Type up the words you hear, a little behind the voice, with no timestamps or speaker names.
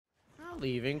not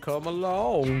leaving. Come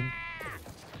along.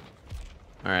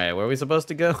 All right, where are we supposed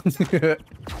to go?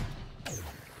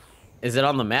 Is it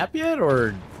on the map yet,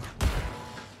 or?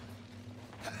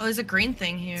 Oh, there's a green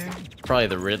thing here. Probably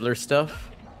the Riddler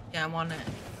stuff. Yeah, I want it.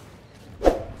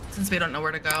 Since we don't know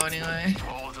where to go anyway.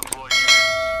 All deployed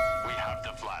units, we have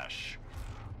the Flash.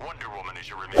 Wonder Woman is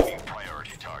your remaining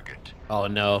priority target. Oh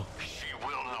no. She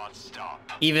will not stop.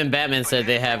 Even Batman said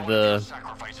they have the.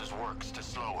 Sacrifices works to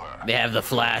slow her. They have the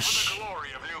Flash. The glory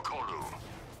of New Kolu.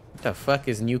 What the fuck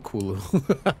is New Kulu?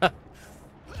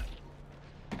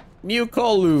 New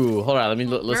Kolu. Hold on,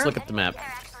 let's look at the map.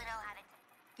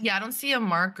 Yeah, I don't see a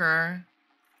marker.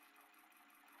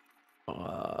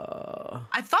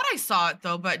 I thought I saw it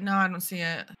though, but no, I don't see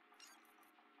it.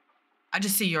 I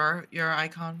just see your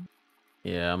icon.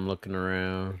 Yeah, I'm looking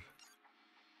around.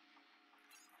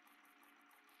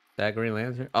 That Green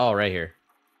Lantern? Oh, right here.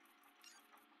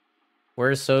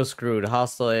 We're so screwed.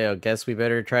 Hostile AO. Guess we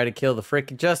better try to kill the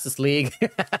freaking Justice League.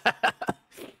 Going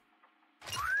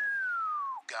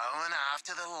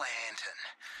after the lantern.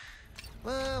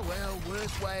 Well,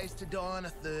 worse ways to die on a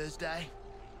Thursday.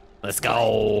 Let's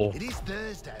go. It is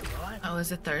Thursday, right? Oh,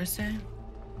 is it Thursday?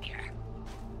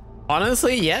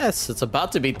 Honestly, yes. It's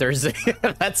about to be Thursday.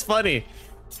 That's funny.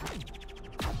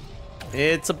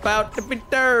 It's about to be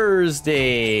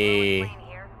Thursday. I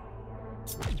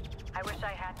wish I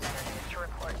had better news to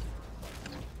report.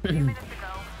 A few minutes ago,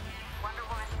 Wonder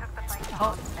Woman took the fight to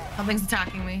Homestead. Something's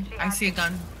attacking me. I see a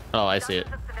gun. Oh, I see it.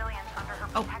 Dozens of civilians under her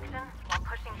protection while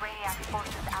pushing Brainiac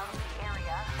forces out of the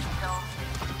area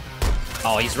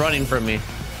until Oh, he's running from me. I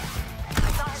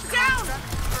saw his Down!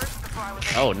 first before I was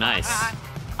Oh, nice.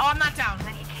 Oh, I'm not down.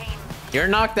 then he came You're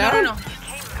knocked out? No.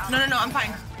 came out. No, I'm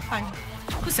fine. Fine.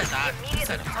 Who said that? Who Immediately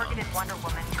said it? targeted Wonder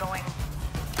Woman going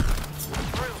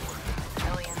through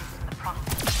civilians in the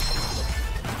process.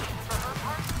 For her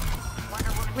part,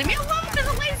 Wonder Woman Leave me alone. There's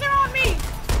a laser on me.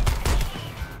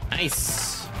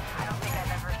 Nice. I don't think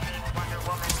I've ever seen Wonder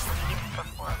Woman bleed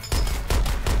before.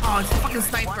 Oh, it's a fucking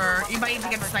sniper. You might need to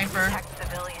get the sniper. Protect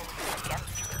civilians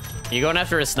against her. You going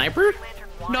after a sniper?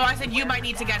 No, I said you might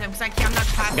need to get him because I'm not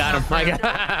fast Got him. enough. I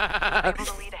got Able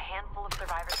to lead a handful of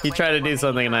survivors He away tried to before do they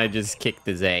something and I arrive. just kicked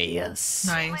his ass. Nice.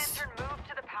 Lantern moved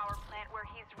to the power plant where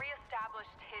he's reestablished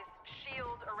his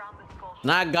shield around the skull.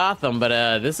 Not Gotham,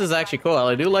 but this is actually cool.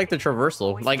 I do like the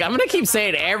traversal. Like, I'm gonna keep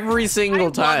saying it every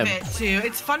single time. I love it too.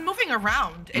 It's fun moving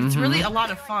around. It's really a lot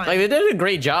of fun. Like, they did a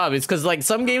great job. It's because, like,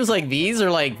 some games like these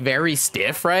are, like, very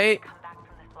stiff, right? Come back from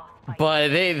this lost fight. But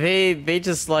they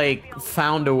just, like,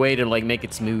 found a way to, like, make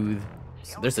it smooth.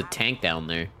 So there's a tank down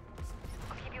there.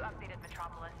 I'll keep you updated,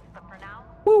 Metropolis. But for now,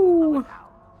 Woo! out.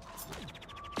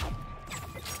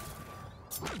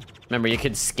 Remember, you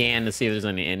could scan to see if there's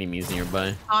any enemies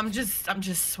nearby. I'm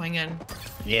just swinging.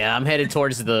 Yeah, I'm headed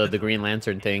towards the Green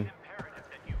Lantern thing.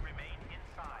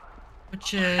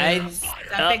 Which is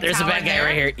that Oh, big there's a tower bad guy there?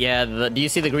 right here. Yeah, do you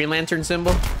see the Green Lantern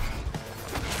symbol?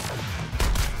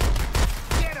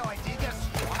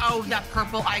 Oh, that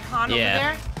purple icon over Yeah.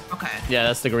 there? Okay. Yeah,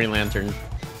 that's the Green Lantern.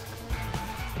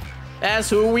 That's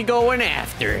who we going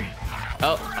after.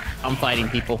 Oh, I'm fighting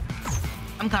people.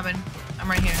 I'm coming. I'm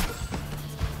right here.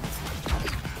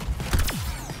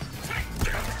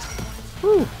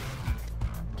 Whew.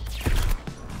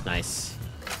 Nice.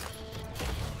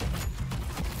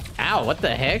 Ow, what the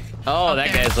heck? Oh, that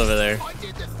Okay. guy's over there. I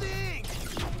did the thing.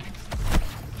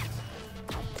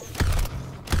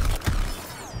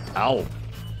 Ow.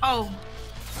 Oh,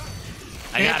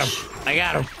 I got him. I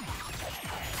got him.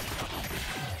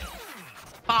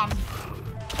 bomb.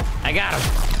 I got him.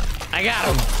 I got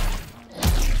him.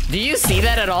 Do you see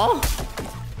that at all?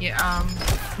 Yeah,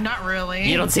 not really.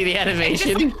 You don't see the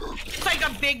animation? It's like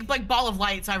a big ball of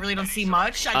light, so I really don't see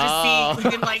much. I just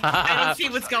Oh. see like I don't see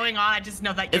what's going on. I just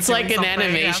know that you're It's like doing an something,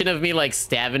 animation yeah. of me like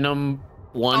stabbing him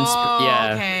once. Oh,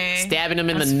 Yeah. okay. Stabbing him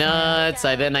in That's the fun. nuts.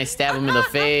 Then I stab him in the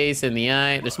face, in the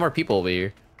eye. There's more people over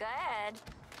here. Go ahead.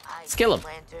 Let's kill him.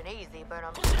 Lantern easy, but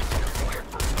I'm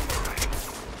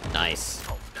Nice.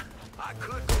 I could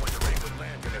go in the ring with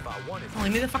Lantern if I wanted. Oh,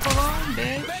 leave me the fuck alone,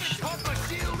 bitch. Pop my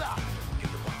shield up.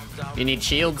 You need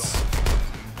shields?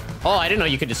 Oh, I didn't know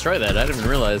you could destroy that. I didn't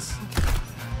realize.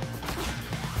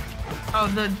 Oh,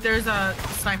 there's a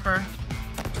sniper.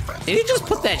 Did he just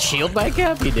put that shield back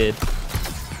up? He did.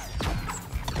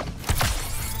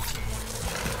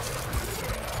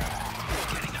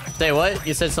 Say what?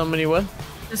 You said somebody what?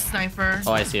 The sniper.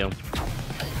 Oh, I see him.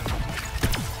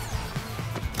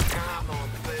 Come on,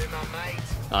 Boomer, mate.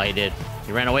 Oh, he did.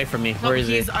 He ran away from me. Oh, Where is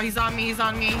he? he's on me.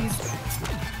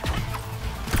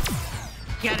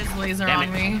 He had his laser Damn on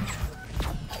it. me.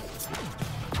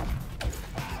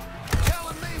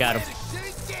 Got him.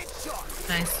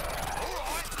 Nice.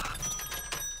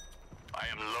 I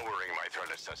am lowering my threat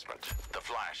assessment. The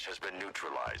Flash has been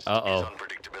neutralized. Uh-oh. His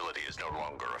unpredictability is no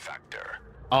longer a factor.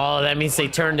 Oh, that means they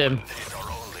turned him. Is our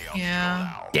only option Yeah.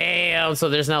 now. Damn, so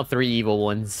there's now 3 evil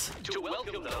ones. To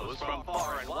welcome those from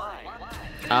far and wide.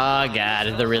 Oh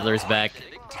god, the Riddler's back.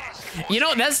 You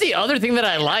know, that's the other thing that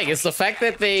I like, is the fact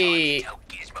that they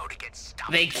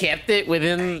kept it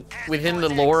within the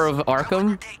lore of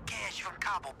Arkham.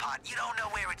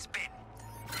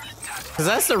 Cause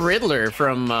that's the Riddler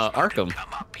from Arkham.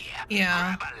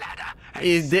 Yeah.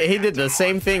 He did the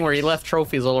same thing where he left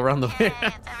trophies all around the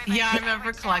Yeah, I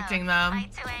remember collecting them.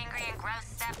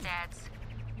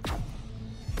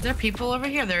 Is there people over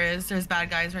here? There is. There's bad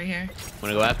guys right here.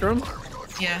 Wanna go after him?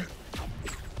 Yeah.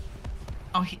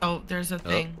 Oh, there's a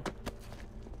thing.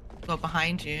 Go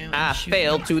behind you. and I shoot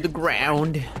fell you. to the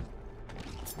ground.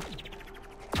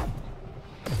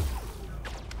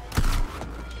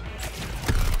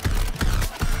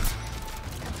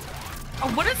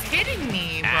 Oh, what is hitting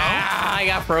me, bro? Ah, I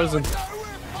got frozen.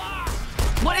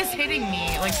 What is hitting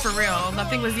me? Like, for real.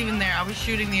 Nothing was even there. I was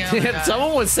shooting the other guy.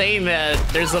 Someone was saying that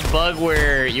there's a bug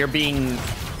where you're being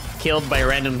killed by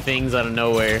random things out of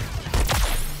nowhere.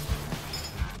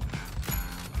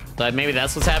 But maybe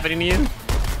that's what's happening to you?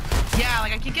 Yeah,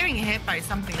 like, I keep getting hit by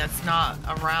something that's not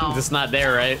around. It's not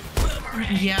there, right?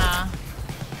 Yeah.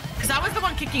 Because I was the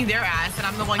one kicking their ass, and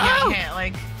I'm the one getting hit.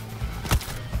 Like,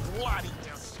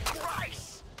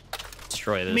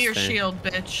 Destroy this me your thing. shield,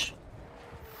 bitch.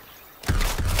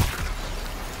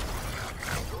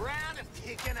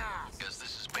 Because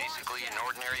this is basically an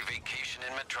ordinary vacation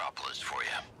in Metropolis for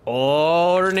you.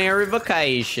 Ordinary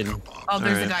vacation. Oh,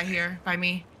 there's Alright. a guy here by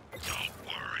me.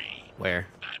 Where?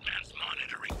 Batman's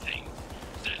monitoring thing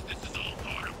says this is all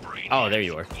part of Brainiac's Oh, there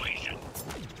you are. equation.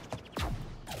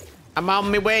 I'm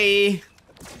on my way.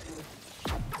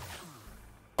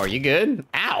 Are you good?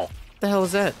 Ow. What the hell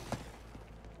is that?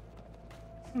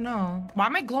 No. Why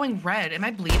am I glowing red? Am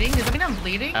I bleeding? Does that mean I'm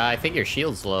bleeding? I think your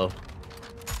shield's low.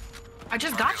 I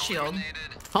just got shield.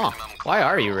 Huh. Why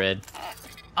are you red?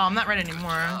 Oh, I'm not red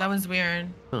anymore. That was weird.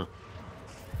 Huh.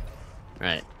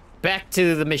 Right. Back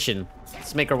to the mission.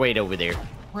 Let's make our way over there.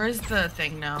 Where's the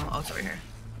thing now? Oh, it's over here.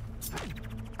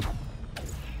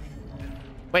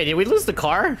 Wait, did we lose the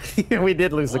car? We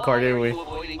did lose the car, Why didn't are we? you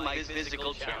avoiding my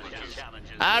physical challenges?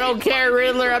 I don't care,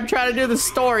 Riddler. I'm trying to do the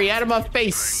story. Out of my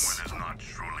face. Is not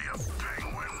truly a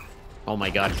penguin. Oh my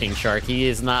god, King Shark. He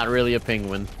is not really a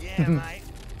penguin. Yeah, mate.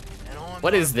 And I'm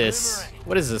What no is this? boomerang.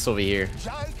 What is this over here?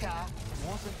 Joker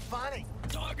wasn't funny.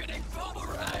 Targeting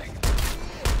boomerang.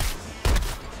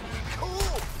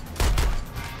 Cool.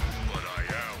 But I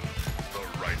am the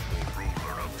rightful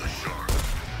ruler of the shark.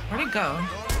 Where'd he go?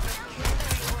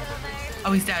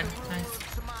 Oh, he's dead.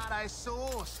 Nice. Tomato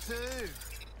sauce too.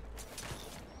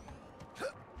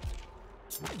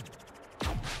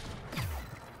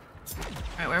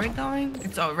 Alright, where are we going?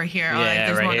 It's right here. Oh, Yeah,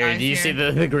 there's more right here. guys Do you see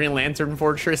the Green Lantern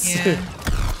Fortress? Yeah.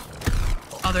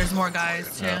 Oh, there's more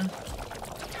guys too. Oh.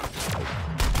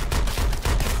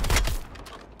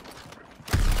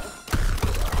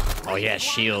 Oh yeah,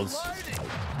 shields.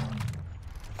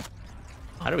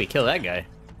 How do we kill that guy?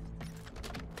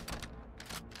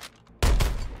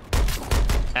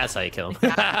 That's how you kill him.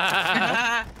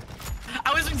 I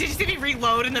was. Did you see me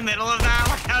reload in the middle of that?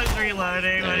 Like I was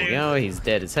reloading. There you go. He's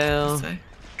dead as hell.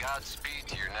 Godspeed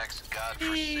to your next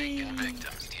godforsaken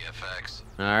victims, TFX.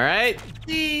 All right.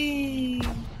 Wee.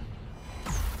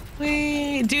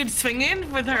 Wee. Dude,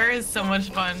 swinging with her is so much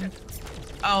fun.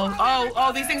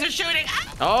 Oh, these things are shooting.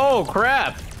 Ah! Oh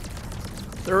crap!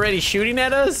 They're already shooting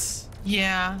at us.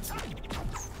 Yeah.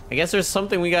 I guess there's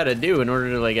something we gotta do in order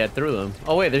to like get through them.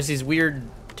 Oh wait, there's these weird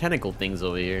tentacle things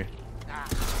over here.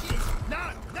 No,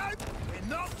 we're not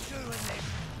doing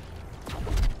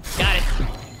this. Got it.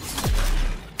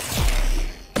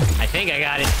 I think I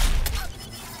got it.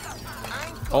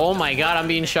 Oh my god, I'm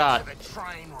being shot. A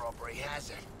train robbery,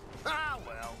 has it? Ah,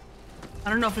 well.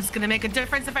 I don't know if it's gonna make a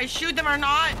difference if I shoot them or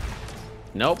not.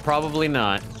 Nope, probably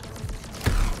not.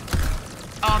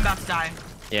 Oh, I'm about to die.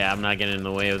 Yeah, I'm not getting in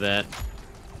the way of that.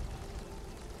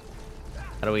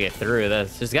 How do we get through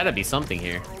this? There's gotta be something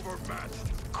here.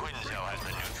 Quinzel has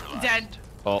been neutralized. Dead.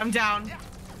 Oh. I'm down.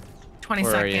 20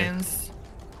 Where are you? seconds.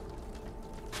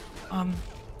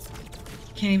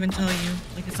 Can't even tell you.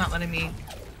 Like, it's not letting me.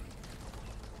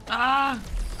 Ah.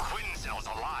 Quinzel's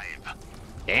alive.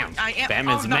 Damn. I am.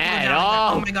 Batman's oh, not mad. going down.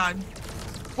 Oh. Oh my god.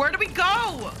 Where do we go?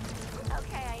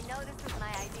 Okay, I know this was my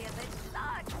idea, but it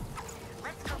sucks.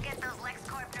 Let's go get those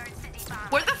LexCorp nerds to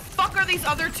debomb. Where the fuck are these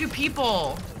other two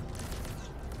people?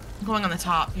 I'm going on the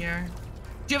top here.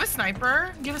 Do you have a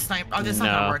sniper? Do you have a sniper? Oh, this is not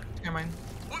gonna No. work. Never mind.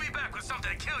 We'll be back with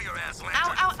something to kill your ass, Lantern.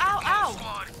 Ow, ow, ow, ow.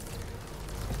 Squad.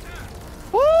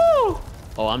 Woo!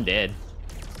 Oh, I'm dead.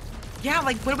 Yeah,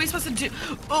 like, what are we supposed to do?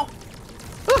 Oh,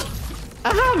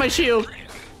 Aha, my shield.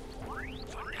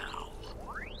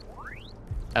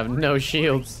 I have no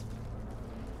shields.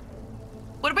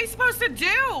 what are we supposed to do?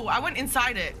 I went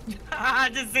inside it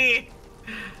to see.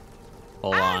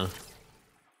 Hold on.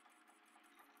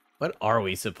 What are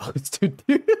we supposed to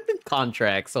do?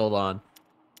 Contracts, hold on.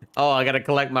 Oh, I gotta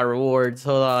collect my rewards.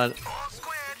 Hold on. All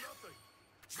squared.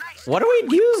 What do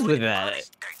we use with that?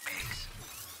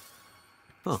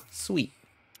 Oh, sweet.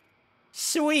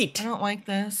 Sweet. I don't like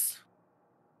this.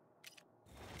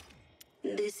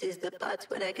 This is the part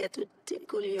where I get to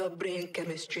tickle your brain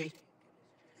chemistry.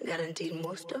 Guaranteed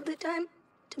most of the time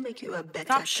to make you a better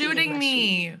Stop killing shooting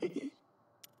machine. me.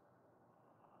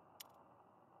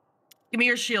 Give me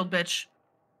your shield, bitch.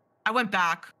 I went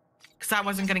back because I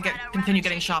wasn't gonna continue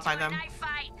getting shot by them.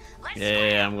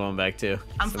 Yeah, I'm going back too.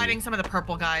 I'm fighting some of the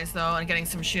purple guys though and getting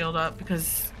some shield up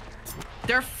because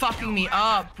they're fucking me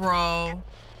up, bro.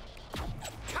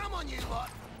 Come on, you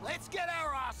lot. Let's get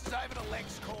our asses over to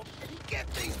LexCorp and get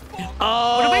these bombs.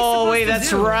 are we Oh, supposed wait, to that's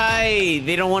do? right.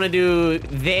 They don't want to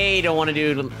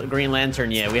do Green Lantern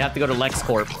yet. We have to go to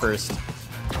LexCorp first.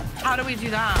 How do we do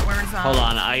that? Where is that? Hold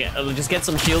on, I'll just get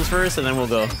some shields first and then we'll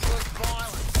go.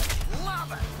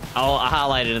 Love it. I'll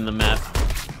highlight it in the map.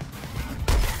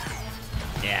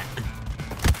 Yeah.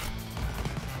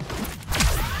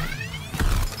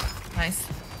 Nice.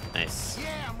 Nice.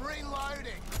 Yeah, I'm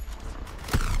reloading.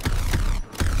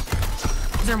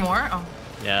 Is there more? Oh.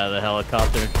 Yeah, the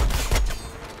helicopter.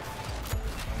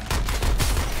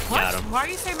 What? Got him. Why are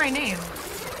you saying my name?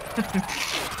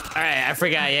 All right, I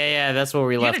forgot. Yeah, that's where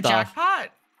we You had left a off. jackpot?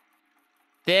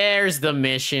 There's the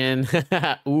mission.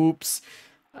 Oops.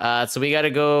 So we gotta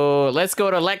go. Let's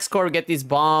go to LexCorp, get these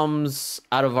bombs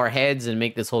out of our heads, and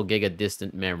make this whole gig a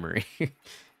distant memory. All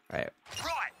right,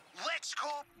 Right,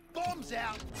 LexCorp, bombs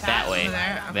out. that way. over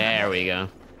there? Okay. There we go.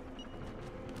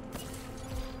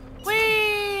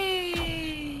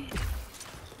 Whee!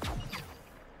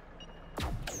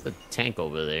 The tank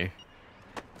over there.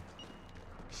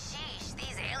 Sheesh,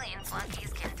 these alien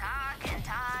flunkies can talk and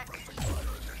talk.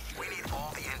 We need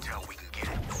all the intel we can get.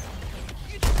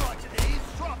 You just like to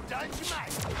eavesdrop, don't you,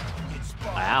 mate? You'd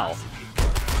spy Wow. us if you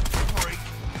freak.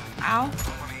 Ow.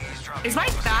 Is my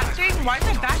bat thing? Why is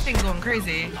my bat thing going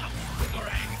crazy?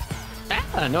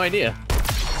 Ah, no idea.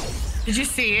 Did you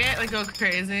see it? Like go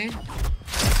crazy?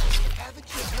 Haven't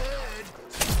you heard?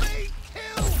 Speed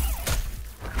kill.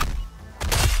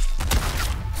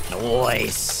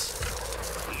 Nice.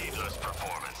 Needless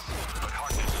performance, but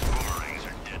Harkness's boomerangs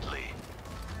are deadly.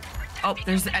 Oh,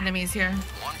 there's enemies here.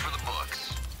 One for the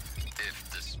books. If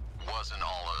this wasn't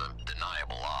all a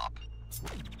deniable op.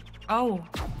 Oh.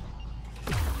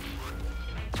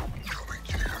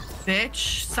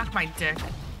 Bitch, suck my dick.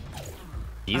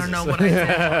 I don't know what I did.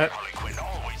 Harley Quinn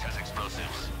always has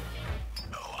explosives.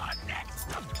 Oh, I'm next.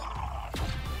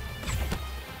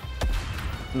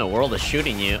 In the world is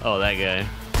shooting you. Oh, that guy.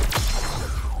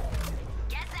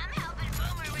 Guess I'm helping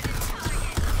Boomer with his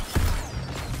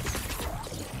target.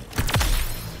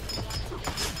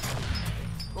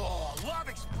 Oh, love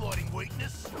exploiting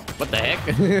weakness. What the heck?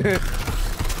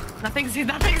 Nothing's doing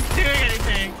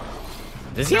anything.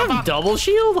 Does he have double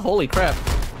shield? Holy crap.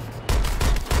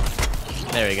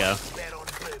 There we go. Bet on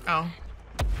blue. Oh.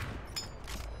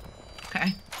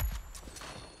 Okay.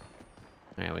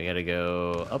 All right, we gotta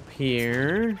go up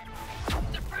here.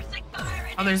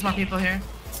 Oh, there's more people here.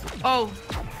 Oh.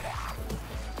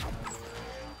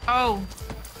 Oh.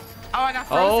 Oh, I got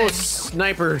Oh, frozen.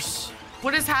 snipers.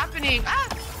 What is happening? Ah!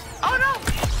 Oh no!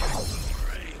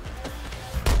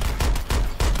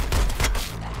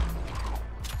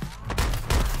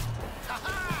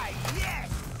 Aha, yes.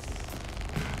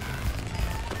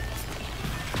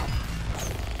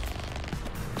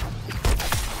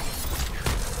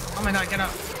 Oh my god, get up.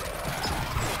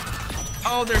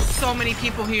 Oh, there's so many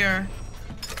people here.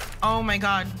 Oh my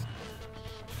god.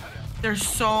 There's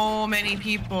so many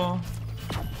people.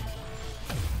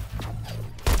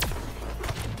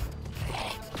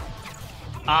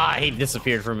 Ah, he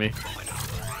disappeared from me.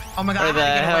 Oh my god, Where I the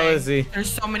had to get hell away. is he? There's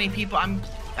so many people.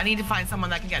 I need to find someone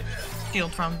that can get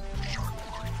shield from.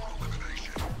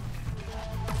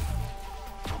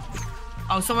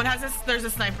 Oh, someone has this. There's a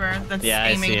sniper that's Yeah, I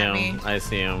aiming see at me. him. I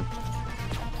see him.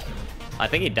 I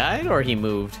think he died or he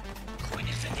moved.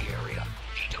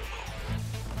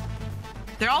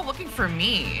 They're all looking for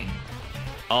me.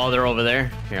 Oh, they're over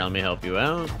there. Here, let me help you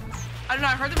out. I don't know.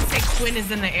 I heard them say Quinn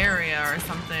is in the area or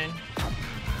something.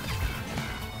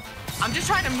 I'm just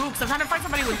trying to move because I'm trying to find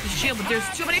somebody with the shield, but there's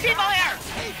too many people here.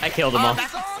 I killed them all.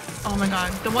 Oh my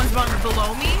god. The ones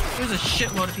below me? There's a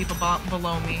shitload of people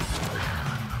below me.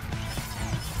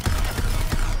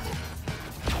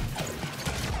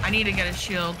 I need to get a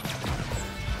shield.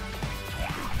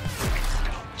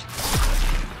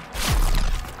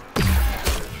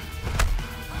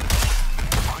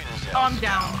 Oh, I'm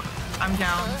down. I'm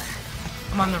down.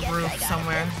 I'm on the roof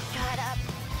somewhere. Shut up.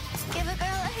 Give a girl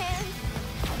a hand.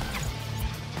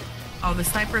 Oh, the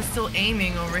sniper's still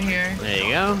aiming over here. There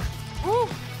you go. Woo.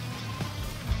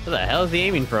 Where the hell is he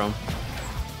aiming from?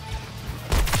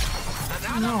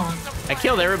 No. I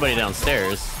killed everybody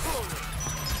downstairs.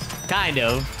 Kind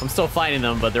of. I'm still fighting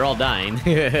them, but they're all dying.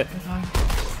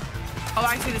 Oh,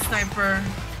 I see the sniper.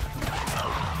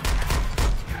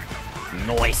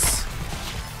 Nice.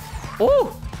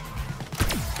 Ooh.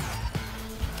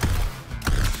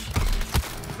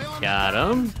 Got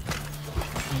him.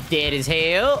 Dead as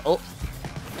hell. Oh.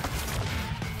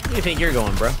 Where do you think you're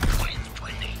going, bro?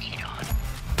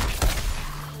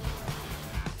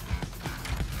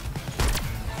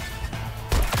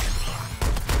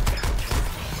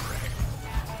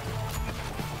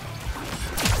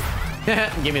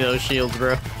 Give me those shields,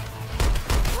 bro.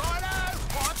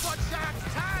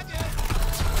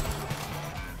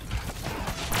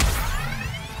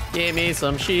 Give me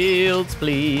some shields,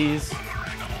 please.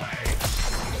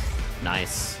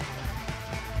 Nice.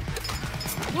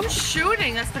 Who's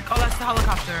shooting? That's the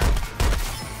helicopter.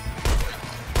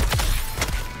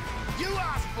 You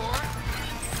asked for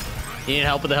it. You need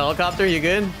help with the helicopter? You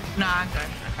good? Nah, I'm good.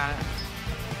 I got it.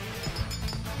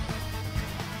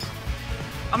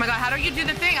 Oh my god, how do you do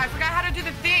the thing? I forgot how to do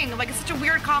the thing. Like, it's such a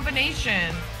weird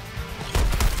combination.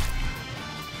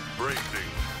 Bracing.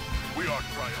 We are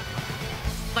triumphant.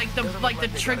 Like the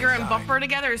trigger and buffer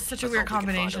together is such a weird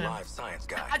combination. I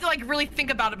have to like really think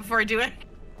about it before I do it.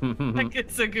 I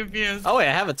get so confused. Oh wait,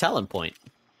 I have a talent point.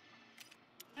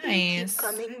 Nice.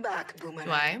 Coming back, Boomerang.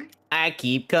 Do I? I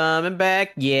keep coming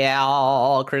back.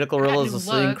 Yeah. Critical I got roll new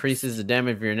also looks. increases the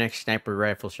damage of your next sniper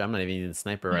rifle shot. I'm not even using the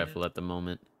sniper rifle at the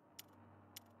moment.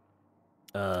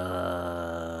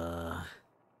 I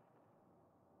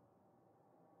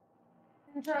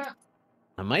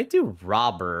might do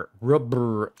rubber.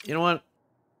 You know what?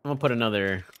 I'm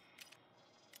gonna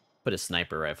put a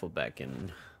sniper rifle back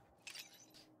in.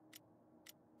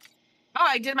 Oh,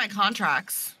 I did my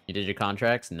contracts. You did your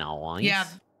contracts? Nice. Yeah.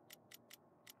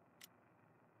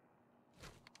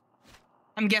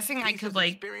 I'm guessing I could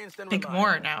like pick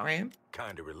more now, right?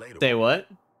 Kinda relatable. Say what?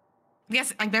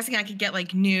 Yes, I'm guessing I could get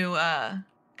like new I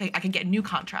could get new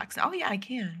contracts. Oh yeah, I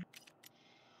can.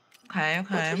 Okay, What's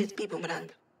with okay. his people, Boomerang?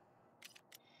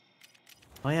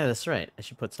 Oh yeah, that's right. I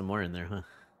should put some more in there, huh?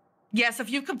 Yeah, so if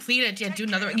you complete it, yeah, do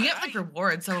another one. You get like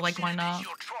rewards, so like why not?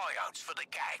 Your tryouts for the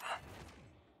gang.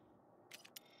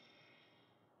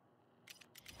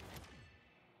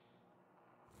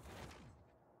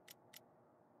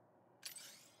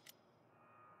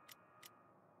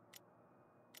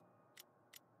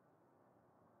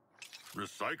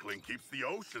 Recycling keeps the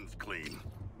oceans clean.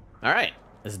 All right,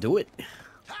 let's do it.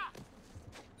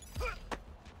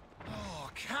 Oh,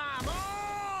 come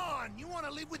on! You want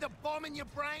to live with a bomb in your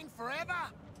brain forever? I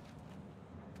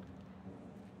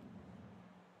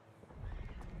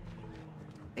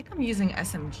think I'm using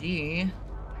SMG.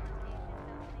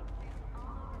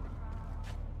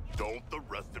 Don't the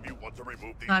rest of you want to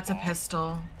remove these That's a bombs?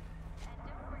 pistol.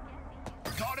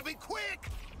 Gotta be quick!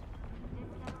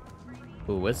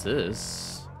 Ooh, what's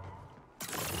this?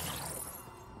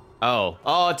 Oh,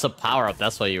 it's a power up.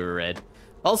 That's why you were red.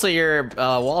 Also, your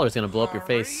waller's gonna blow up your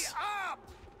face Hurry up!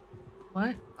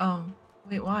 What? Oh,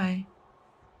 wait, why?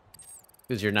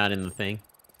 because you're not in the thing.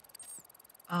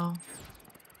 Oh.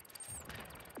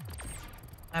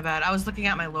 My bad. I was looking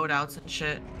at my loadouts and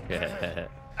shit. I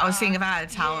was seeing if I had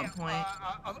a talent point.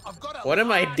 I've got a What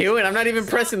am I line doing? I'm not even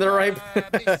pressing the right.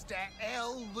 Mr.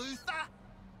 L. Luther?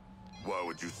 Why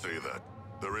would you say that?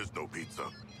 There is no pizza.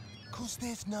 Cause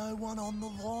there's no one on the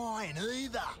line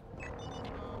either.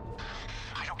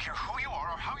 I don't care who you are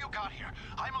or how you got here.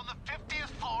 I'm on the 50th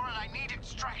floor and I need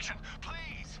extraction.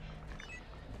 Please.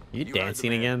 You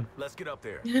dancing again? Let's get up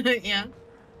there. Yeah.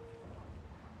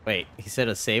 Wait, he said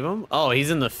to save him? Oh,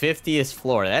 he's in the 50th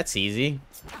floor. That's easy.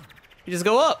 You just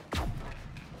go up.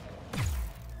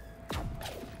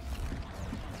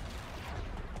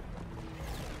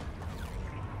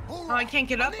 All Oh, I can't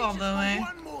get up need all you the for way.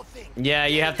 one more thing. Yeah,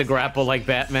 you have to grapple like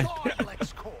Batman.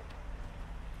 Lex Corp.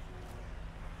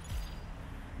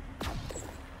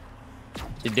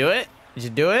 Did you do it? Did you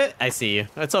do it? I see you.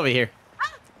 It's over here.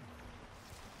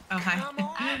 Oh, hi. Come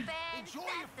on. Ben, Enjoy your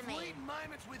that's the fleeting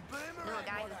moments with Boomerang.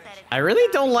 I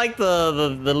really don't like the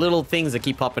little things that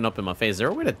keep popping up in my face. Is there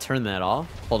a way to turn that off?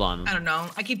 Hold on. I don't know.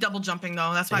 I keep double jumping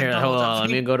though. That's why Here, I'm hold double on. Let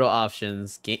me jumping. go to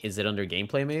options. Is it under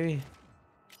gameplay maybe?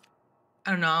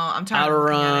 I don't know. I'm tired Auto of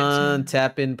looking at it. run,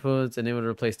 tap inputs, enable to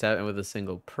replace tap in with a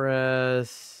single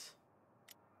press.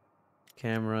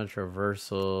 Camera,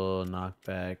 traversal,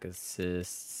 knockback,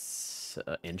 assists,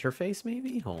 interface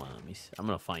maybe? Hold on, let me see. I'm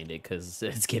gonna find it because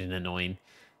it's getting annoying.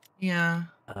 Yeah.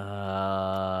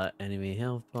 Enemy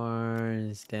health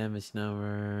bars, damage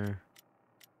number.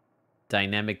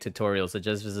 Dynamic tutorials.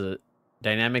 Suggest visit.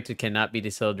 Dynamic cannot be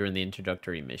disabled during the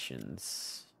introductory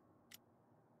missions.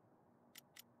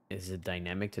 Is it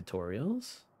dynamic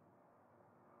tutorials?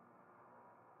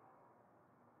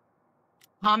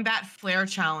 Combat flare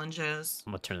challenges.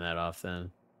 I'm gonna turn that off then.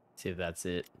 See if that's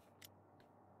it.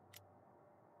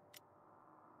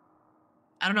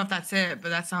 I don't know if that's it, but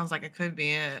that sounds like it could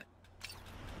be it.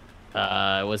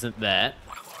 It wasn't that.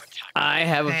 I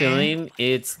have a Okay. feeling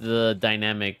it's the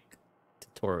dynamic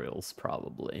tutorials,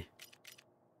 probably.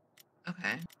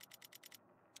 Okay.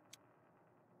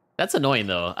 That's annoying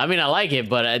though. I mean, I like it,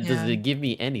 but does Yeah. it give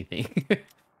me anything?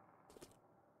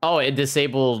 Oh, it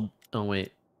disabled. Oh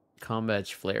wait, combat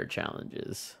flare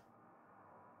challenges.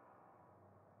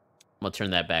 I'm gonna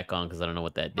turn that back on because I don't know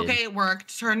what that did. Okay, it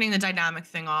worked. Turning the dynamic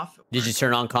thing off. Did you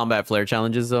turn on combat flare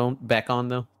challenges though? Back on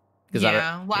though?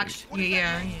 Yeah. Watch.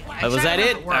 Yeah. Oh, was that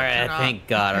it? All All right. Thank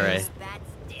God. All right.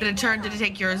 Did it turn? Did it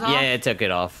take yours off? Yeah, it took it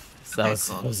off. So Okay, that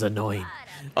cool. was annoying.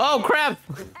 Oh crap!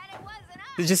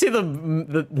 Did you see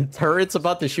the turrets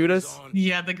about to shoot us?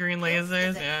 Yeah, the green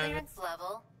lasers. The Yeah. clearance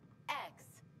level X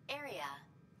area.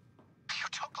 You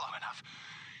took long enough.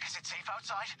 Is it safe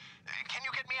outside? Can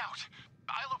you get me out?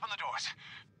 I'll open the doors.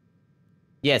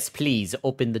 Yes, please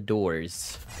open the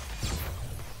doors.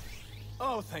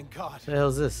 Oh, thank God. What the hell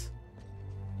is this?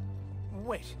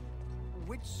 Wait,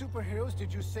 which superheroes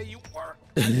did you say you were?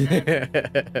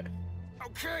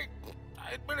 Okay,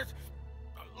 I admit it.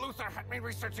 Luther had me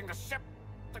researching the ship,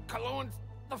 the colognes,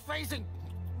 the phasing,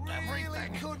 Really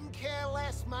everything. couldn't care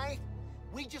less, mate.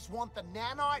 We just want the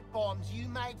nanite bombs you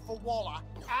made for Waller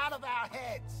out of our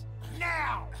heads.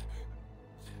 Now!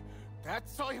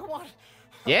 That's all you want?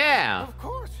 Yeah. Of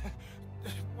course.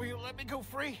 Will you let me go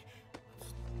free?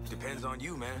 Depends on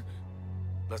you, man.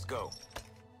 Let's go.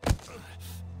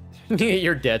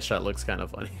 Your Deadshot looks kind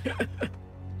of funny.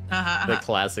 Uh-huh. The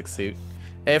classic suit.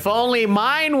 If only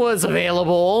mine was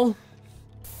available.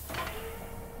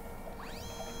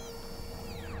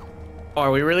 Are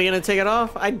we really gonna take it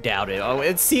off? I doubt it. Oh,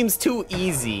 it seems too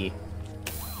easy.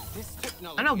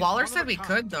 I know Waller said we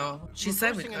could though. She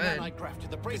said we could.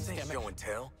 This ain't show and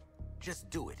tell. Just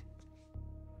do it.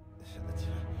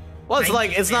 Well, it's Thank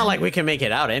like you, it's not man. like we can make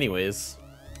it out anyways.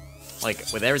 Like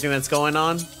with everything that's going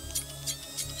on.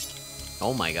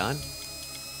 Oh my God.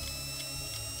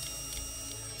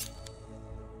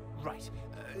 Right.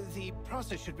 The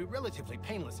process should be relatively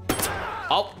painless.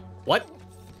 Oh, what?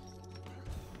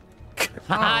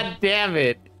 God damn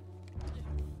it.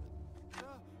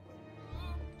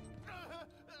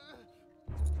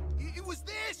 It was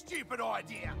their stupid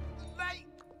idea. They...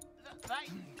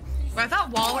 But I thought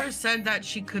Waller said that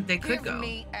they could Give go.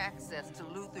 me access to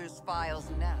Luther's files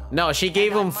now. No, she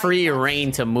gave And I them might free not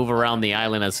reign to move around the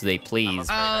island as they please.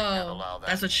 Oh,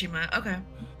 that's what she meant. Okay.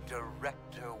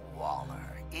 Director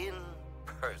Waller, in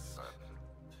person.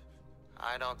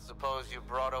 I don't suppose you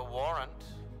brought a warrant,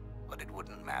 but it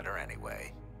wouldn't matter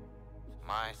anyway.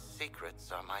 My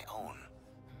secrets are my own.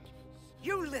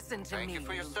 You listen to Thank me. you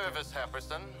for your Luther. service,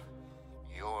 Happerson.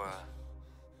 You're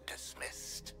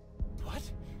dismissed. What?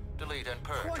 Delete and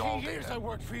purge 20 all years data. I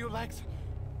worked for you, Lex.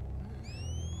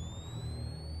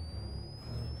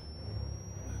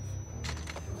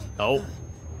 Oh.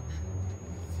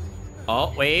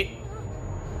 Oh, wait.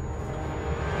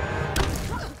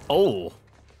 Oh.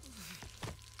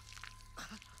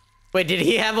 Wait, did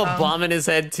he have a bomb in his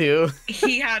head too?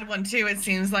 He had one too, it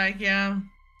seems like, yeah.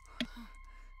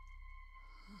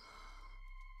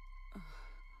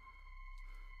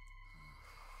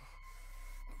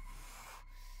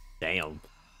 Damn.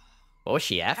 What was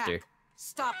she after?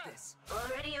 Stop this.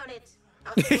 Already on it.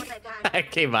 I'll do what I can. I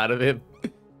came out of him.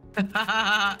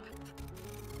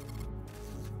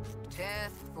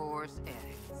 Task Force X.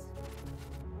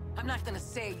 I'm not gonna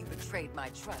say you betrayed my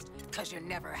trust, cause you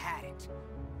never had it.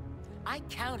 I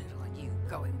counted on you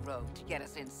going rogue to get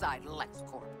us inside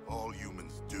LexCorp. All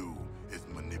humans do is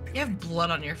manipulate. You have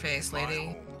blood on your face, My lady.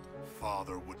 home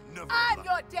father would never I'm allow-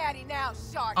 your daddy now,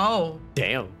 Shark. Oh,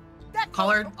 Damn. That call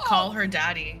goes her for call all. her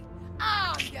daddy.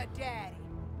 I'm your daddy.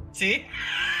 See?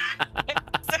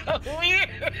 So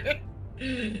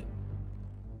weird.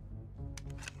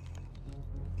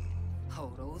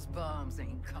 Oh, those bombs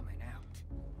ain't coming out.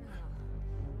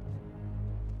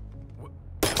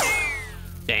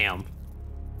 Damn.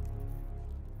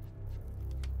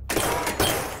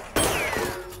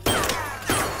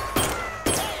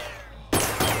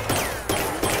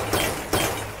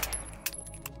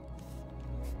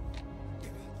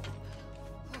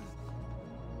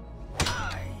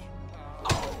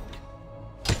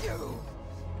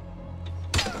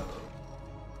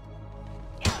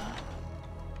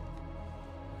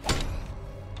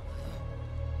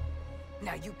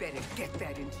 Now you better get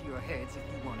that into your heads if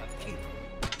you want to keep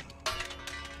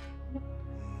it.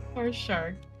 Poor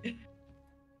shark. Is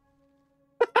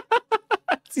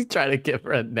he trying to give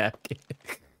her a napkin?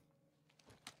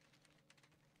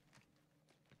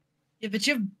 Yeah, but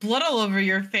you have blood all over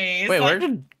your face. Wait, like,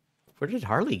 where did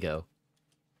Harley go?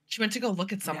 she went to go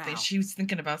look at something. Now. She was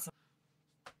thinking about something.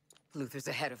 Luther's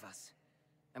ahead of us,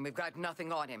 and we've got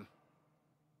nothing on him.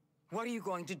 What are you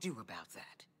going to do about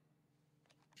that?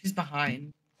 She's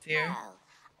behind. Here. Well,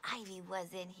 Ivy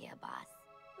was in here, boss.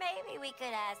 Maybe we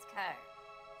could ask her.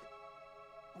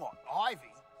 What,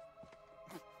 Ivy?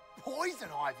 Poison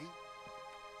Ivy?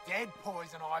 Dead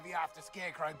poison Ivy after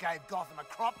Scarecrow gave Gotham a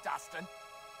crop dusting.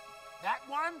 That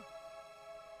one?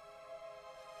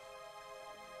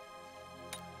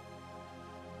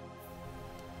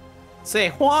 Say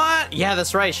what? Yeah,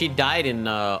 that's right. She died in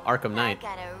Arkham Knight. I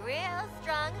got a real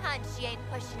strong hunch she ain't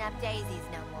pushing up daisies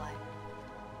no more.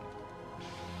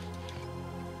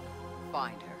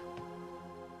 Find her.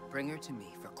 Bring her to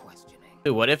me for questioning.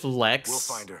 Dude, what if Lex We'll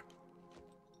find her.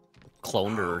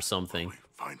 cloned her or something?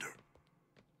 Find her.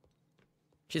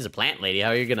 She's a plant lady.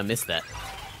 How are you gonna miss that?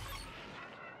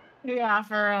 Yeah,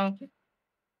 for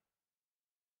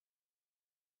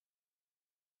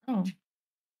oh.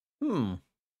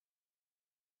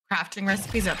 Crafting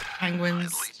recipes at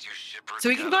Penguins. So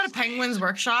we can go to Penguins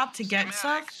Workshop to get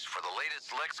stuff. For the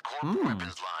latest LexCorp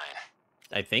weapons line.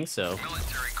 I think so.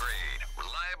 Military grade,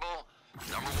 reliable,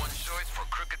 #1 choice for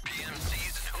crooked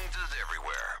PMCs and juntas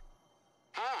everywhere.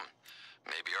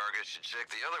 Maybe Argus should check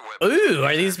the other weapons. Ooh,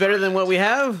 are these better than what we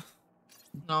have?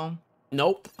 No.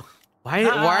 Nope. Why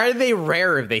are they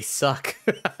rare if they suck?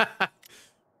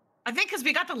 I think because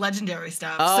we got the legendary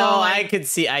stuff. Oh, so, like, I could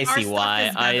see. I our see stuff why.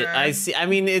 is better. I see. I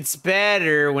mean, it's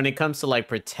better when it comes to like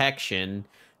protection,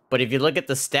 but if you look at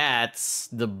the stats,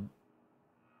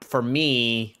 for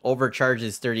me, overcharge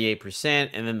is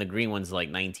 38%, and then the green one's like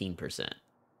 19%.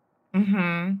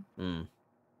 Mm-hmm.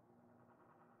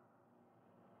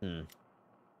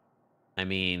 I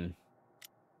mean,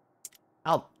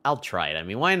 I'll try it. I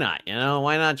mean, why not? You know,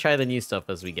 why not try the new stuff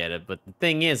as we get it? But the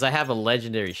thing is, I have a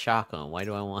legendary shotgun. Why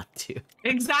do I want to?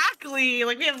 Exactly.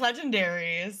 Like we have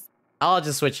legendaries. I'll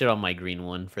just switch it on my green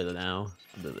one for the now.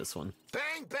 I'll do this one.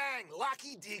 Bang, bang,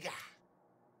 lucky digger.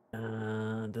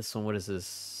 This one. What is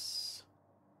this?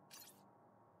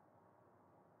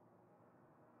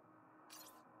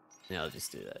 Yeah, I'll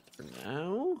just do that for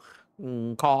now.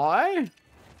 Okay.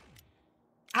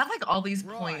 I have like all these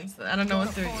points. I don't know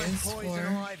what they're used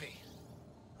for.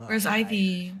 Where's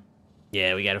Ivy?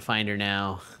 Yeah, we gotta find her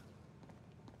now.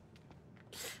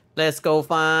 Let's go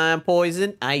find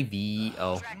Poison Ivy.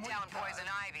 Oh. Track down Poison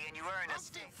Ivy and you earn us.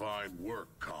 Fine work,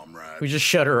 comrade. We just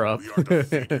shut her up. We are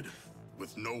defeated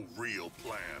with no real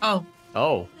plan. Oh.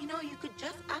 Oh. You know, you could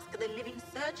just ask the living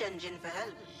search engine for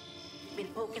help. Been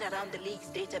poking around the League's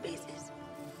databases.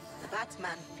 The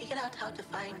Batman figured out how to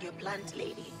find your plant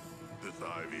lady. This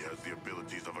Ivy has the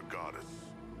abilities of a goddess.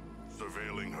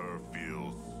 Surveilling her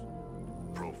feels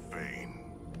profane.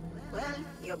 Well,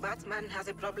 your Batman has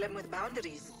a problem with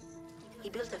boundaries.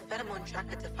 He built a pheromone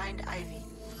tracker to find Ivy.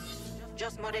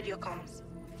 Just modded your comms.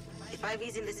 If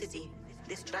Ivy's in the city,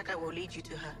 this tracker will lead you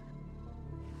to her.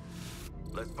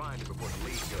 Let's find her before the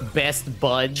League does. Best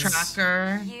buds.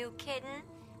 Tracker. You kidding?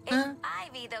 It's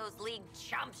Ivy those League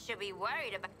chumps should be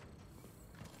worried about.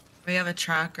 We have a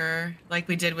tracker, like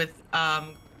we did with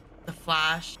the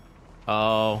Flash.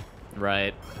 Oh,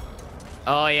 right.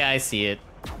 Oh yeah, I see it.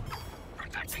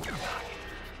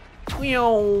 Meow.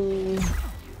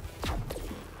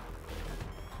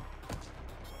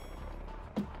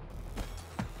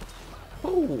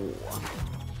 Oh.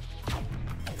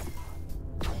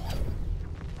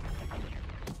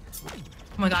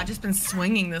 Oh my god, I've just been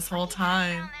swinging this whole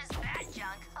time.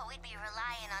 We'd be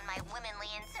relying on my womanly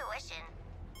intuition.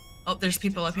 Oh, there's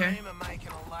people up here.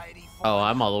 Oh,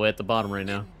 I'm all the way at the bottom right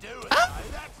now.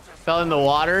 Fell in the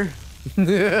water.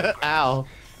 Ow.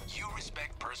 You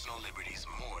respect personal liberties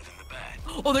more than the bad.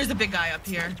 Oh, there's a big guy up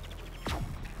here.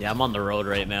 Yeah, I'm on the road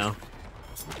right now.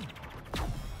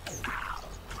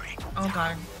 Oh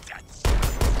god.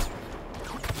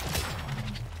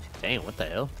 Dang, what the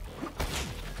hell?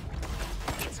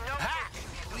 Hack!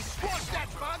 We squashed that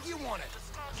bug you wanted.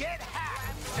 Get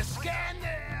Hack to scan the...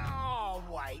 Oh,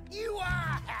 wait. You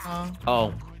are Hack.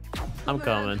 Oh, I'm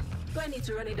coming. Do I need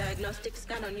to run a diagnostic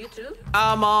scan on you too?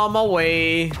 I'm on my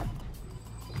way.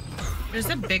 There's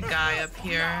a big guy up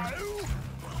here.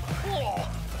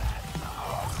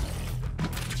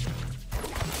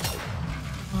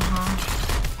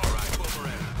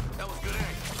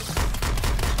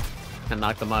 I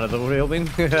knocked him out of the building.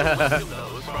 Wow,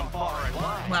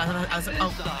 I was,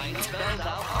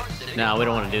 oh. No, we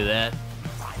don't want to do that.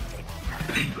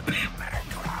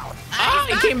 Ah,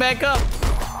 he came back up.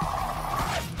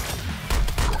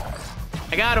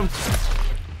 I got him.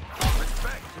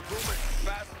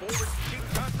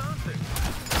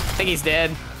 I think he's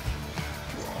dead.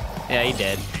 Yeah, he's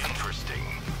dead. Interesting.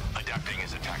 Adapting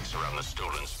his attacks around the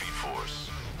stolen Speed Force.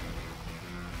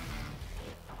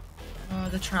 Oh,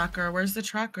 the tracker. Where's the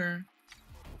tracker?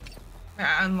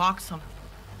 I unlocked something.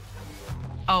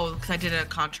 Oh, because I did a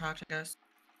contract, I guess.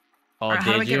 Oh, Alright,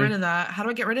 how do I did get you? rid of that? How do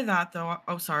I get rid of that, though?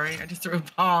 Oh, sorry. I just threw a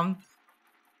bomb.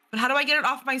 But how do I get it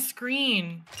off my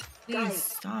screen? Please Guys,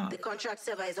 stop. the contract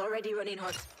server is already running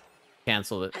hot.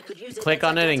 Cancel it. I could use Click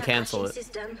on it and data cancel caching it.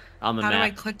 system. On the How do I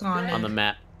map. click on it? On the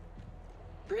map.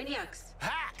 Brainiacs.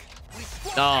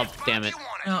 Oh, damn it.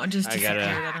 No, it just I disappeared.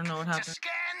 gotta- I don't know what happened.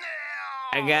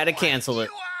 I gotta cancel it.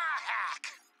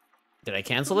 Did I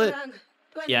cancel it? Boomerang,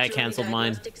 do Yeah, I need to run a canceled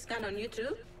mine. diagnostic scan on you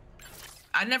too?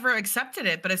 I never accepted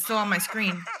it, but it's still on my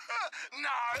screen.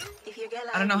 If you get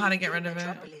I don't know how to Ivy get rid in of it.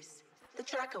 Metropolis, the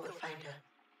tracker will find her.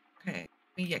 Okay.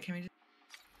 Yeah, can we just...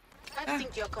 I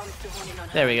think you're coming to hone in on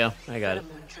There her we go. I got it.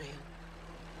 pheromone trail.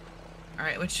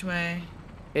 Alright, which way?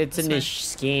 It's This in way. the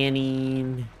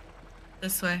scanning.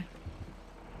 This way.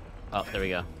 Oh, there we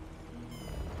go.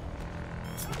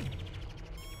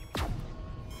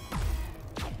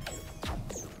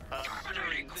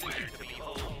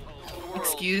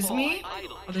 Excuse me?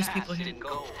 Oh, there's people here.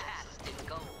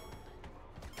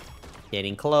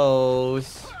 Getting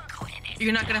close.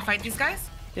 You're not gonna fight these guys?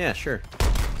 Yeah, sure.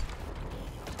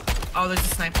 Oh, there's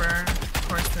a sniper. Of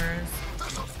course there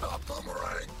is.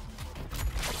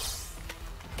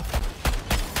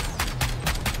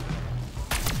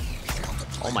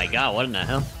 Oh my god, what in the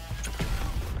hell?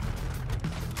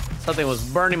 Something was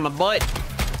burning my butt.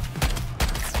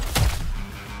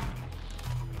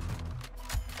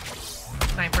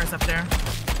 Snipers up there.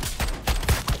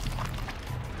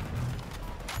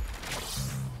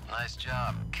 Nice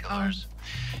job, killers.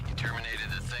 You terminated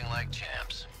the thing like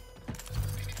champs.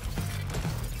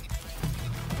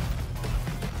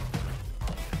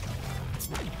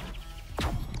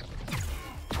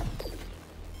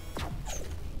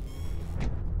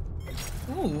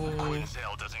 Ooh. Quinn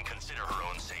Zell doesn't consider her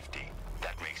own safety.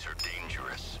 That makes her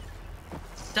dangerous.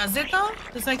 Does it though?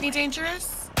 Does that make me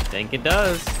dangerous? I think it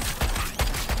does.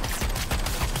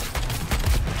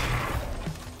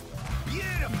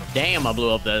 Damn, I blew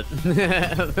up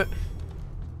that.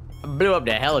 I blew up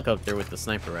the helicopter with the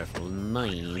sniper rifle.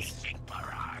 Nice.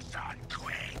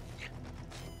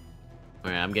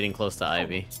 Alright, I'm getting close to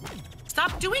Ivy.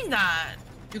 Stop doing that.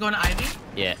 You're going to Ivy?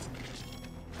 Yeah.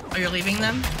 Oh, you're leaving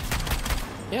them?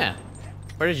 Yeah.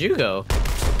 Where did you go?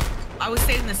 I was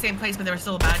staying in the same place, but there was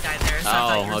still a bad guy there, so I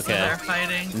thought you were still okay. there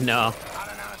fighting. No. I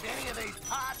don't know if any of these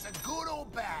parts are good or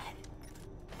bad.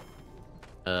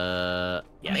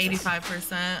 Yeah. I'm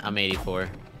 85%. I'm 84.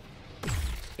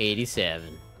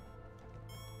 87.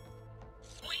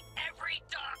 Sweep every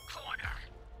dark corner.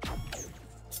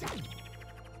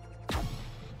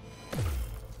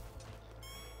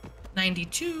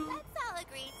 92. Let's all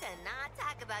agree to not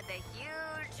talk about the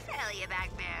huge failure back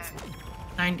there.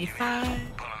 95.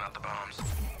 Pulling out the bombs.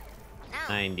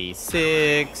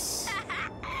 96.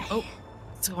 Oh,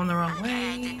 it's going the wrong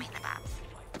way.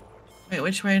 Wait,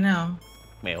 which way now?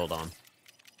 Wait, hold on.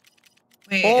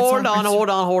 Wait, Hold it's on, over- hold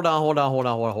on, hold on, hold on, hold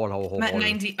on, hold on, hold I'm on. at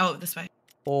 90. Oh, this way.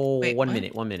 Oh, Wait, one what?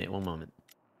 minute, one moment.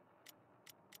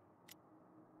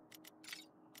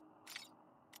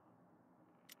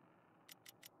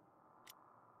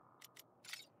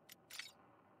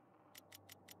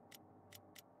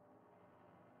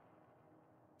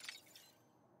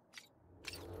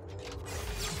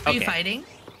 Are you Okay. fighting?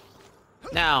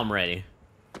 Now I'm ready.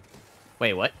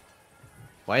 Wait, what?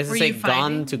 Why does it Were say you gone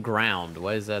fighting? to ground?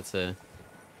 Why does that say?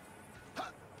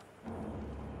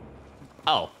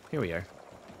 Oh, here we are.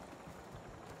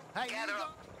 Hey, you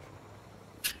got...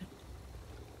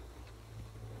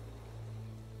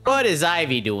 What is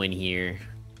Ivy doing here?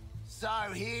 So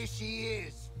here she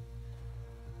is.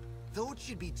 Thought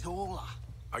she'd be taller.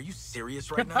 Are you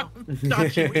serious right now?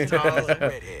 Thought she'd be taller.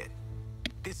 Redhead.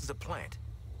 This is a plant.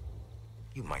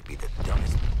 You might be the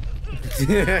dumbest.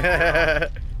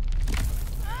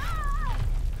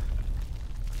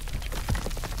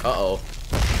 Uh-oh.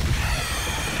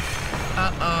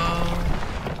 Uh-oh.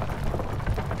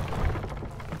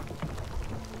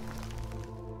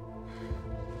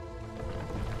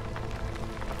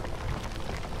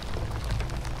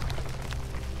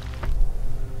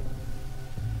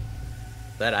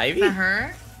 Is that Ivy? Is that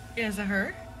her? Yeah, is that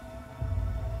her?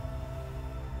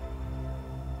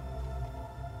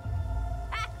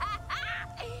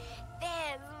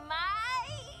 There's my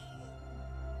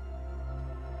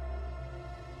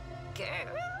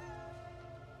girl.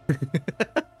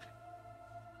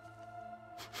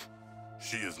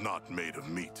 She is not made of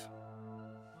meat.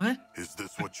 What? Is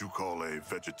this what you call a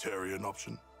vegetarian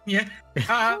option? Yeah.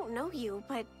 I don't know you,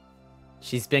 but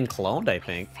She's been cloned, I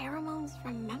think. pheromones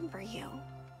remember you.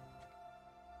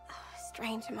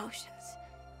 Strange emotions.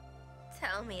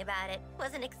 Tell me about it.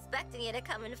 Wasn't expecting you to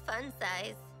come in fun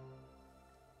size.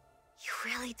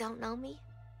 You really don't know me?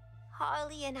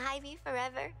 Harley and Ivy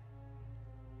forever?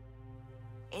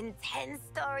 In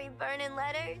 10-story burning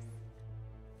letters?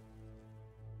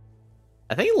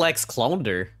 I think Lex cloned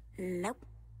her. Nope.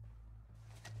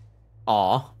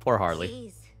 Aw, poor Harley.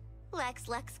 Jeez.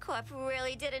 LexCorp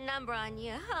really did a number on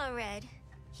you, huh, Red?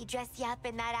 He dressed you up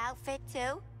in that outfit,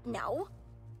 too? No.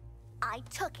 I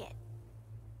took it.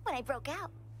 When I broke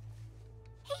out.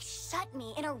 He shut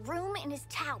me in a room in his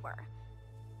tower.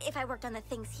 If I worked on the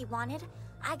things he wanted,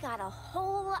 I got a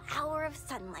whole hour of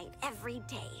sunlight every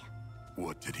day.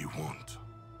 What did he want?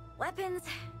 Weapons,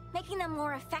 making them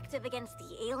more effective against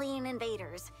the alien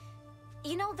invaders.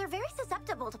 You know, they're very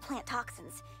susceptible to plant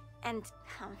toxins. And,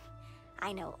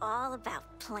 I know all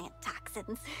about plant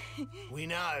toxins. We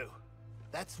know.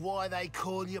 That's why they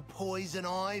call you Poison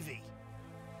Ivy.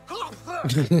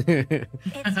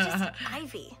 It's just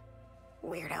Ivy.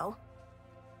 Weirdo.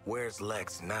 Where's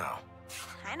Lex now?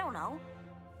 I don't know.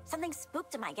 Something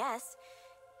spooked him, I guess.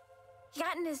 He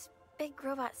got in his big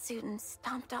robot suit and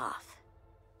stomped off.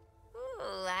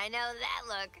 Ooh, I know that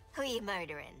look. Who you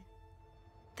murdering?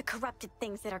 The corrupted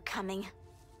things that are coming.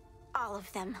 All of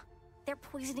them. They're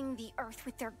poisoning the earth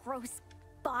with their gross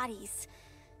bodies.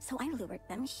 So I lured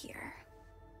them here.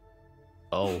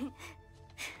 Oh.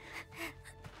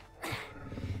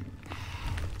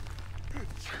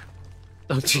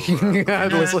 Oh, gee.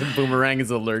 It looks like Boomerang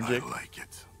is allergic. I like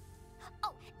it.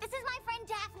 Oh, this is my friend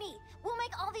Daphne. We'll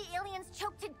make all the aliens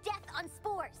choke to death on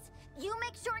spores. You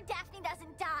make sure Daphne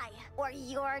doesn't die, or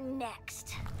you're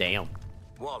next. Damn.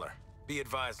 Waller, be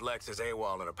advised Lex is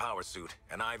AWOL in a power suit,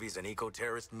 and Ivy's an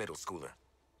eco-terrorist middle schooler.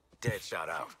 Dead shot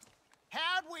out.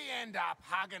 How'd we end up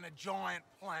hugging a giant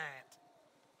plant?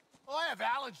 I have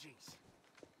allergies.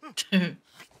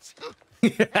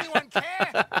 Anyone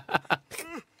care?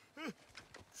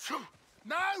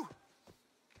 No?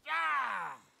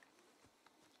 Ah!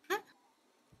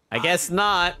 I guess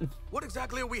not. What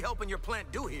exactly are we helping your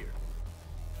plant do here?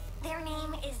 Their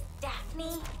name is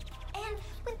Daphne, and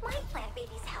with my plant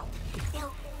baby's help,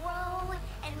 they'll grow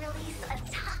and release a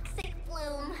toxic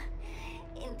bloom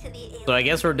into the alien. So I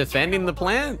guess we're defending the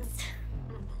plant?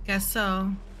 Guess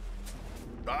so.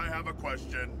 I have a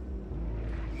question.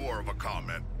 More of a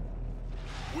comment.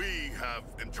 We have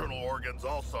internal organs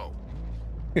also.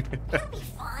 It'll be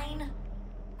fine.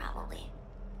 Probably.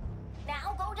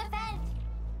 Now go defend.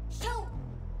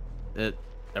 Shoot.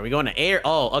 Are we going to A or...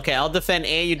 Oh, okay. I'll defend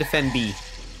A, you defend B.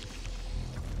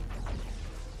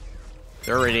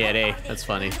 They're already at A. That's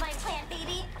funny. My plant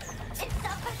baby. It's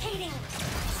suffocating.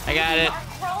 I got it.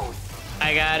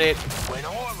 I got it. When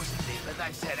I was a dealer,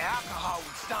 they said alcohol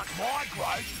would stunt my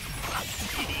growth.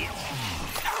 Idiots.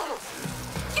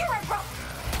 You're a bro.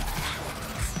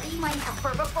 Be my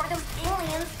helper before those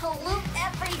aliens pollute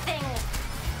everything.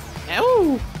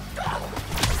 Ow.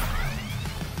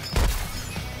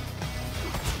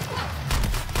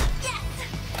 Yes.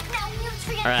 Now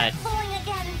nutrients All right. are flowing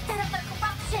again instead of the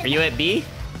corruption. Are you at B?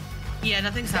 Yeah,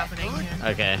 nothing's happening here.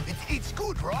 Okay. It's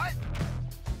good, right?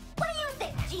 What do you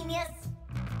think, genius?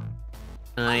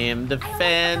 I am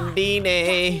defending Daphne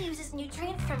A. uses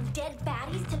nutrients from dead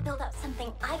baddies to build up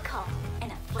something I call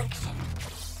an affliction.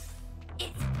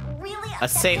 It's really A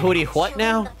say effective hootie at what chilling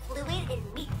now? the fluid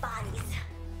in meat bodies.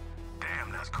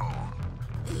 Damn, that's cold.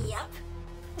 Yep.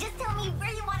 Just tell me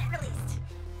where you want it released.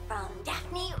 From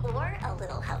Daphne or a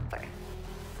little helper.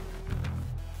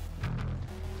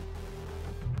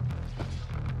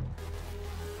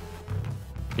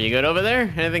 Are you good over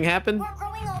there? Anything happen?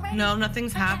 No,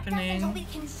 nothing's happening. We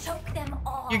can choke them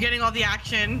all. You're getting all the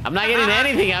action. I'm not getting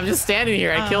anything. I'm just standing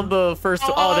here. I killed the first.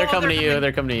 Oh, they're coming to you.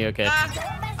 They're coming to you. Okay.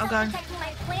 Oh god. Protecting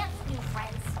my plants, new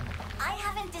friends. I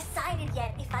haven't decided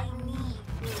yet if I need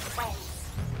new friends.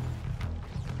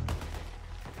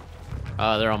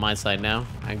 Oh, they're on my side now.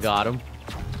 I got them.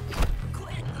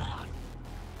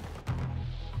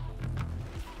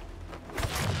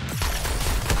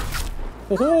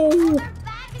 Oh. They're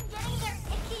back and getting their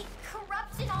icky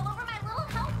corruption all over my little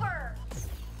helper.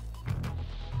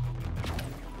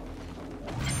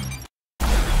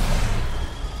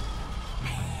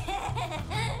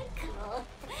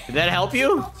 Cool. Did that help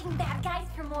you? Mulching bad guys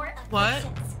for more What?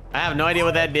 afflictions. I have no idea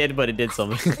what that did, but it did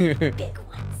something. Big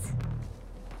ones.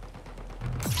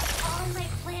 All my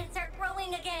plants are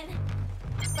growing again.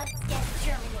 Let's get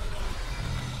germinating.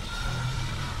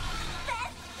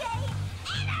 Best day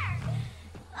ever!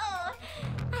 Oh,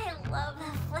 I love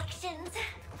afflictions.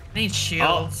 I need Oh,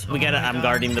 shields. we gotta. my I'm God.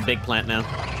 guarding the big plant now.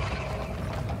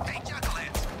 Hey,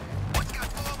 Chuckleheads, what's got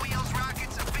 4 wheels,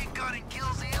 rockets, a big gun, and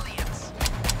kills aliens?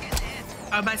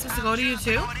 Am I supposed to go to you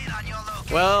too?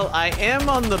 Well, I am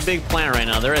on the big plant right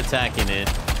now. They're attacking it.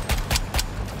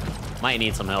 Might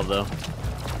need some help though.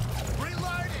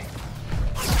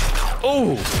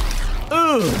 Oh,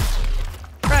 ooh,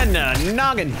 right in the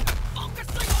noggin.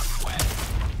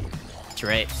 That's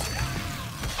right.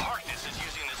 Harkness is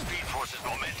using the Speed Force's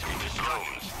momentum to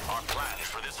drones. Our plans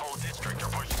for this whole district are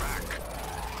pushed back.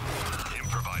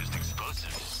 Improvised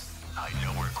explosives. I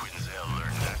know where Quinzel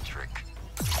learned that trick.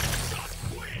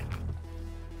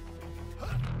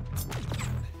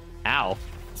 Ow.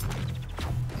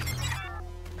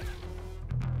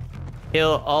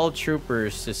 Kill all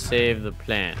troopers to save the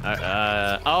plant.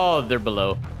 Oh, they're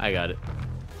below. I got it.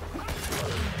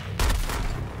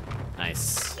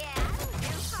 Nice.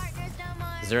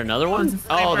 Is there another one?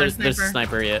 Oh, there's a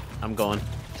sniper yet. I'm going.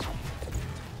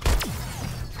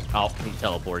 Oh, he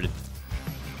teleported.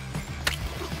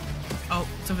 Oh,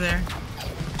 it's over there.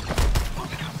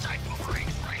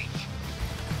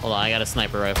 Hold on, I got a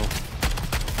sniper rifle.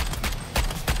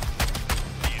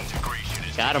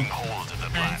 Got him.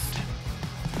 Nice.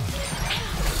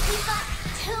 We've got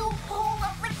 2 whole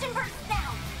affliction bursts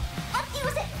now. Let's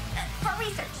use it for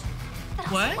research. But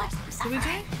also What? watch them What did we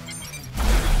suffer. do?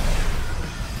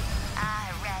 Ah,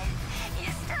 right.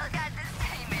 You still got the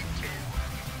same interest.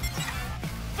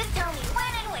 Just tell me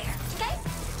when and where, okay?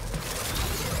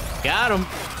 Got him.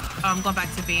 Oh, I'm going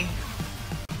back to B.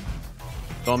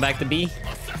 Going back to B.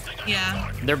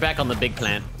 Yeah. They're back on the big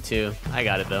plant too. I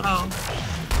got it though. Oh.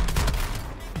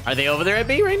 Are they over there at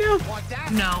B right now?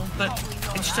 No, but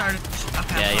it started.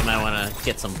 Okay. Yeah, you might want to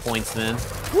get some points then.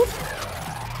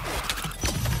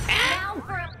 Now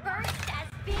for a burst as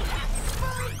big as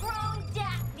fully grown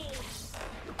Daphne.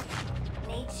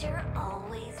 Nature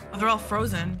always. Oh, they're all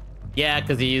frozen. Yeah,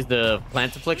 because he used the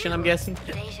plant affliction, I'm guessing.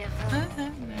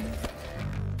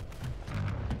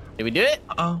 Did we do it?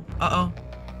 Uh-oh. Uh-oh.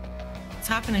 What's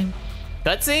happening?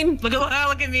 Cutscene? Look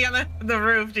at me on the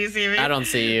roof. Do you see me? I don't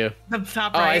see you. The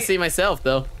top Oh, right. I see myself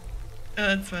though. Oh,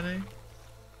 that's funny.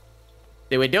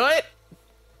 Did we do it?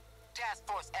 Task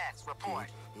Force X,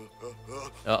 report.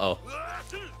 Uh-oh.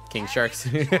 King Sharks.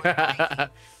 Yeah,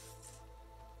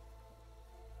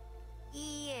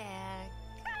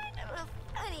 kind of a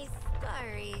funny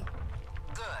story.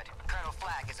 Good. Colonel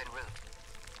Flag is en route.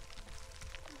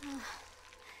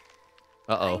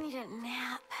 I Uh-oh. need a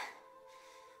nap.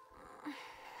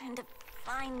 And to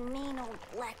find mean old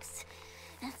Lex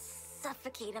and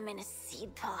suffocate him in a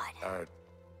seed pod.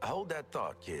 Hold that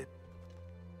thought, kid.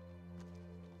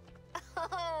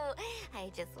 Oh,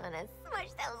 I just want to smush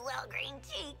those little green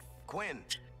cheeks. Quinn.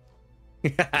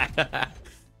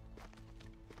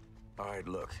 All right,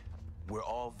 look. We're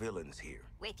all villains here.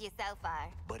 With you so far.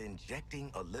 But injecting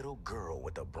a little girl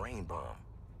with a brain bomb,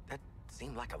 that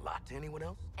seemed like a lot to anyone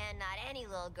else? And not any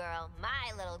little girl,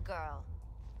 my little girl.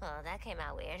 Oh, that came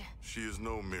out weird. She is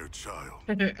no mere child,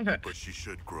 but she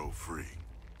should grow free.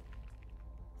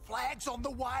 Flag's on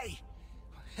the way.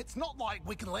 It's not like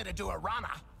we can let her do a runner.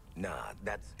 Nah,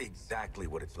 that's exactly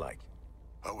what it's like.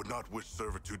 I would not wish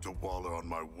servitude to Waller on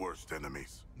my worst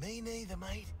enemies. Me neither,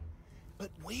 mate. But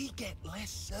we get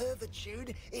less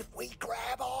servitude if we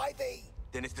grab Ivy.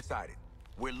 Then it's decided.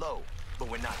 We're low, but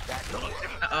we're not that low.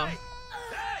 Uh-oh.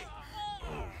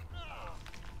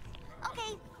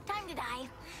 Okay, time to die.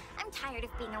 I'm tired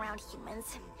of being around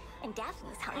humans. And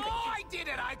Daphne's hungry. I did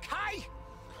it, okay?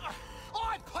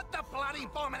 I put the bloody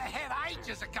bomb in her head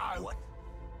ages ago. What?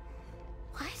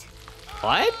 What?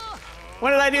 What?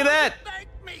 When did I do that? Thank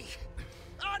me.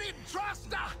 I didn't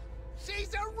trust her.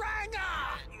 She's a ranger.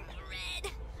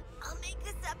 Red, I'll make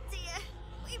this up to you.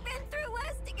 We've been through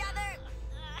worse together.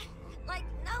 Like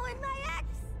knowing my ex.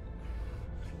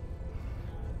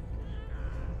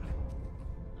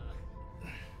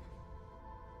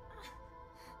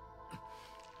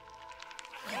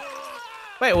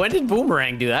 Wait, when did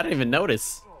Boomerang do that? I didn't even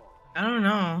notice. I don't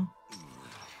know.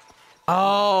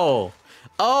 Oh.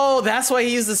 Oh, that's why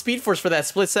he used the Speed Force for that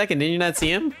split second. Did you not see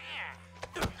him?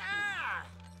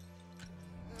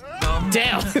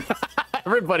 Damn.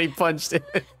 Everybody punched it.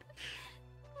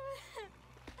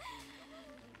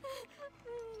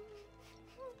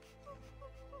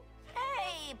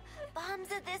 Hey, bombs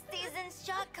are this season's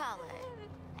shot caller.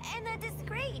 And they're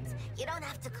discreet. You don't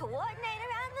have to coordinate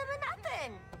around them or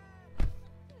nothing.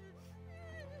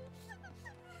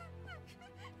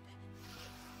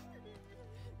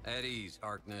 At ease,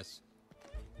 Harkness.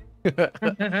 Hey,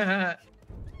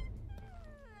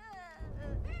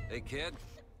 kid.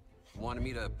 Want to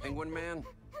meet a penguin man?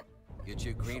 Get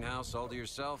you a greenhouse all to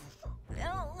yourself? I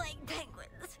don't like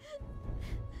penguins.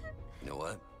 You know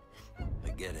what? I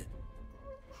get it.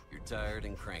 You're tired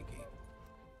and cranky.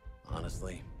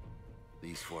 Honestly,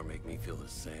 these four make me feel the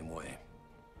same way.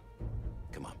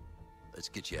 Come on, let's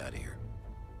get you out of here.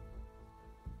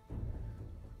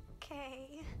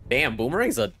 Okay. Damn,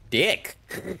 Boomerang's a dick.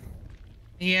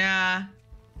 Yeah.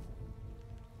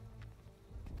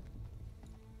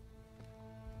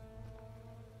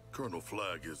 Colonel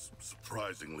Flagg is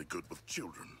surprisingly good with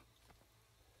children.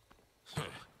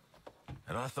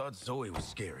 And I thought Zoe was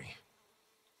scary.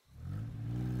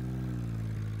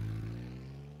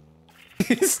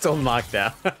 He's still knocked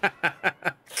out. I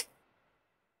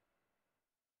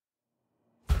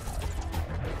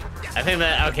think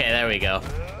that, okay, there we go.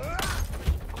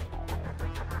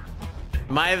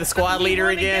 Am I the squad leader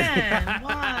again?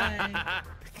 Why?